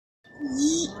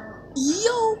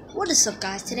Yo, what is up,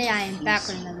 guys? Today I am back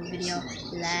with another video.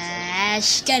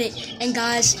 Let's get it. And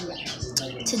guys,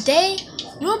 today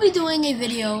we'll be doing a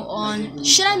video on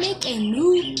should I make a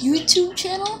new YouTube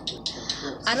channel?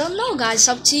 I don't know, guys. It's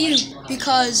up to you,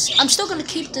 because I'm still gonna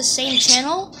keep the same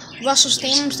channel, Russell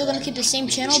Stamer. I'm still gonna keep the same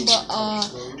channel, but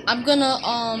I'm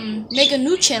gonna make a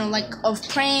new channel, like of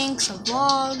pranks, of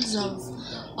vlogs, of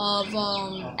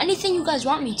anything you guys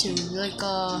want me to, like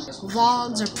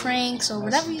vlogs or pranks or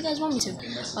whatever you guys want me to,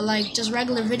 or like just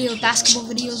regular videos, basketball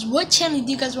videos. What channel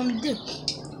do you guys want me to do?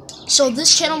 So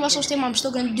this channel, Russell Stamer, I'm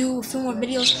still gonna do a few more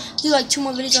videos, do like 2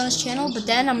 more videos on this channel, but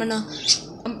then I'm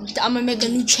gonna make a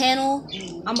new channel.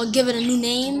 I'm gonna give it a new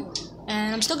name,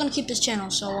 and I'm still gonna keep this channel.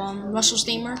 So Russell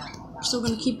Stamer, I'm still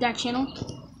gonna keep that channel.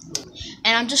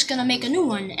 And I'm just gonna make a new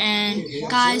one. And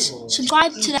guys,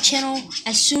 subscribe to that channel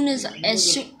as soon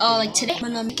like today. I'm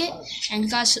gonna make it, and you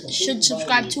guys should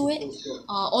subscribe to it.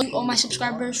 All my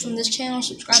subscribers from this channel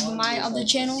subscribe to my other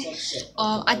channel.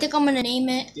 I think I'm gonna name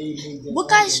it. What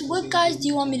guys do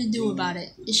you want me to do about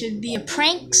it? It should be a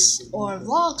pranks or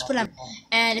vlogs, whatever.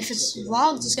 And if it's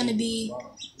vlogs, it's gonna be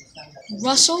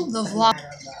Russell the Vlog.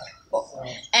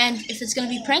 And if it's gonna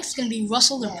be pranks, it's gonna be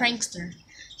Russell the Prankster.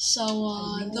 So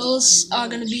those are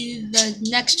gonna be the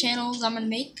next channels I'm gonna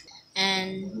make,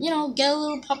 and get a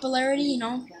little popularity,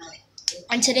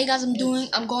 And today, guys, I'm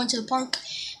going to the park,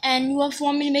 and you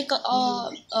want me to make a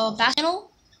basketball channel.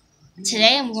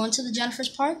 Today I'm going to the Jennifer's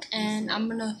Park, and I'm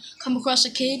gonna come across a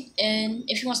kid, and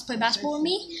if he wants to play basketball with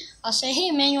me, I'll say,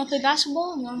 hey man, you wanna play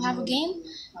basketball? You wanna have a game?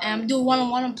 And I'm doing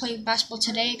one-on-one and play basketball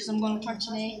today, because I'm going to the park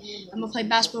today. I'm gonna play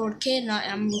basketball with a kid, and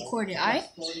I'm gonna record it, alright?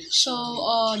 So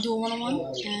do a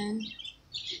one-on-one, and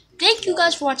thank you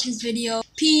guys for watching this video.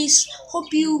 Peace.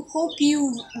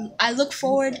 I look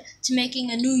forward to making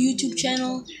a new YouTube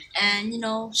channel, and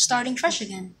starting fresh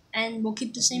again. And we'll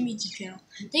keep the same YouTube channel.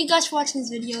 Thank you guys for watching this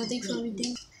video. Thank you for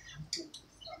everything.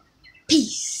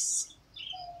 Peace.